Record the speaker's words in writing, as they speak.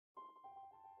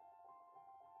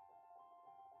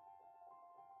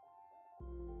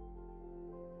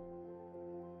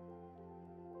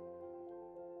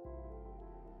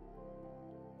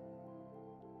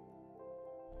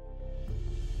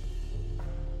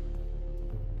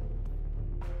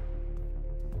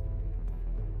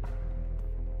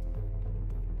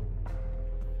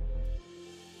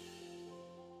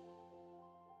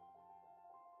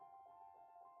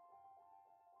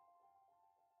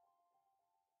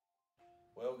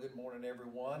Well, good morning,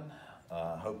 everyone.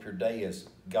 Hope your day has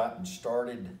gotten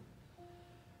started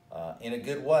in a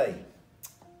good way.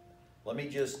 Let me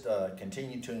just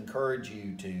continue to encourage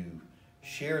you to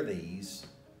share these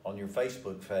on your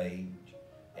Facebook page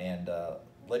and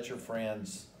let your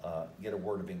friends get a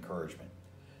word of encouragement.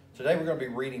 Today we're going to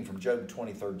be reading from Job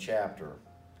 23rd chapter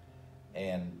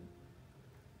and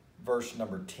verse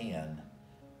number 10.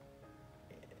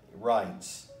 It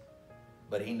writes,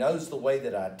 "But he knows the way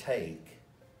that I take.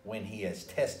 When he has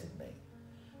tested me,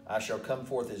 I shall come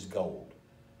forth as gold.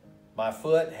 My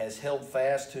foot has held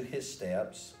fast to his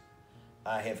steps.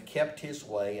 I have kept his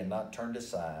way and not turned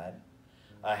aside.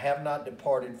 I have not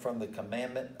departed from the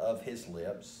commandment of his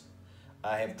lips.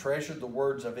 I have treasured the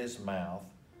words of his mouth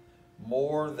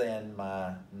more than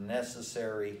my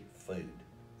necessary food."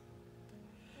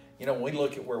 You know, when we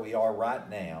look at where we are right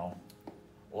now,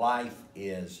 life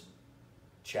is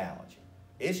challenging.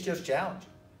 It's just challenging.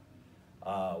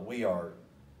 We are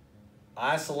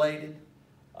isolated.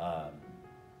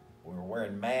 We're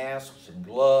wearing masks and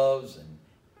gloves and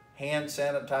hand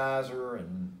sanitizer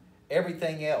and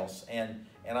everything else. And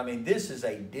I mean, this is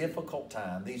a difficult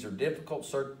time. These are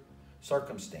difficult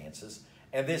circumstances.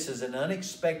 And this is an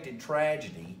unexpected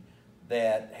tragedy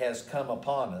that has come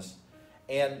upon us.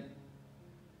 And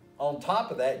on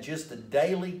top of that, just the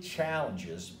daily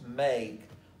challenges make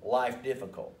life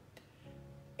difficult.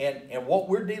 And what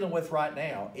we're dealing with right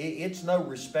now, it's no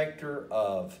respecter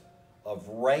of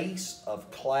race, of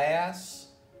class,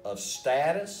 of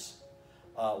status.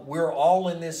 We're all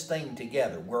in this thing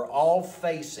together. We're all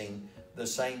facing the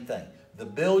same thing. The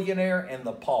billionaire and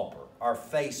the pauper are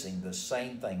facing the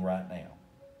same thing right now.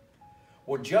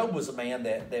 Well, Job was a man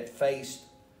that faced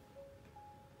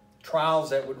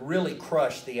trials that would really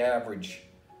crush the average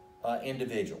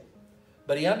individual.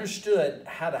 But he understood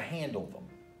how to handle them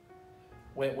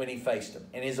when he faced them.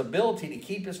 And his ability to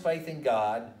keep his faith in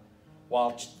God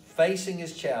while facing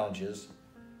his challenges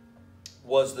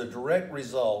was the direct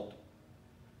result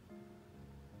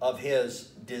of his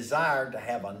desire to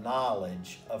have a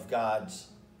knowledge of God's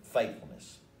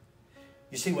faithfulness.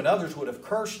 You see, when others would have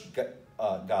cursed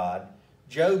God,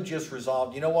 Job just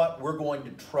resolved, you know what, we're going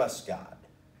to trust God.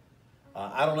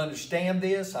 I don't understand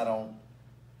this. I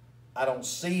don't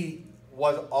see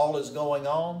what all is going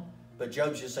on. But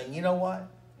Job's just saying, you know what?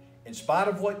 In spite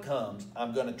of what comes,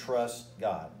 I'm going to trust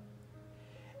God.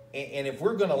 And if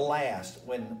we're going to last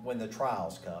when the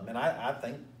trials come, and I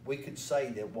think we could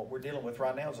say that what we're dealing with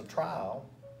right now is a trial,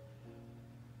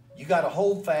 you got to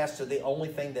hold fast to the only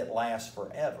thing that lasts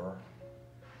forever,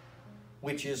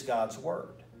 which is God's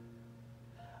Word.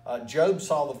 Job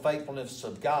saw the faithfulness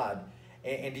of God.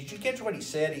 And did you catch what he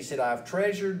said? He said, "I've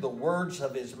treasured the words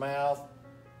of his mouth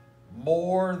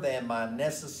more than my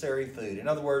necessary food." In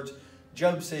other words,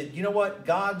 Job said, you know what?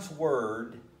 God's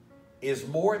Word is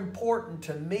more important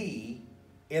to me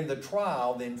in the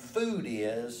trial than food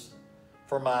is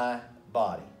for my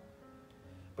body.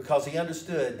 Because he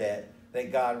understood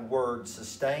that God's Word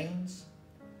sustains,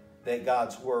 that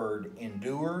God's Word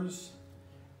endures,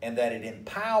 and that it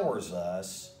empowers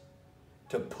us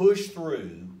to push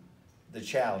through the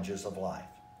challenges of life.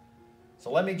 So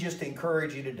let me just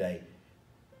encourage you today.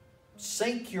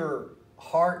 Sink your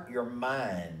heart, your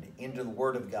mind into the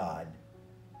Word of God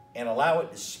and allow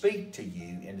it to speak to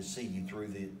you and to see you through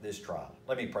this trial.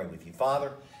 Let me pray with you.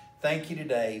 Father, thank you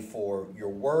today for your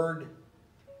Word,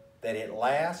 that it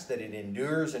lasts, that it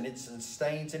endures, and it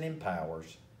sustains and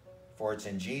empowers. For it's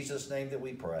in Jesus' name that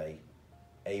we pray.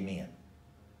 Amen.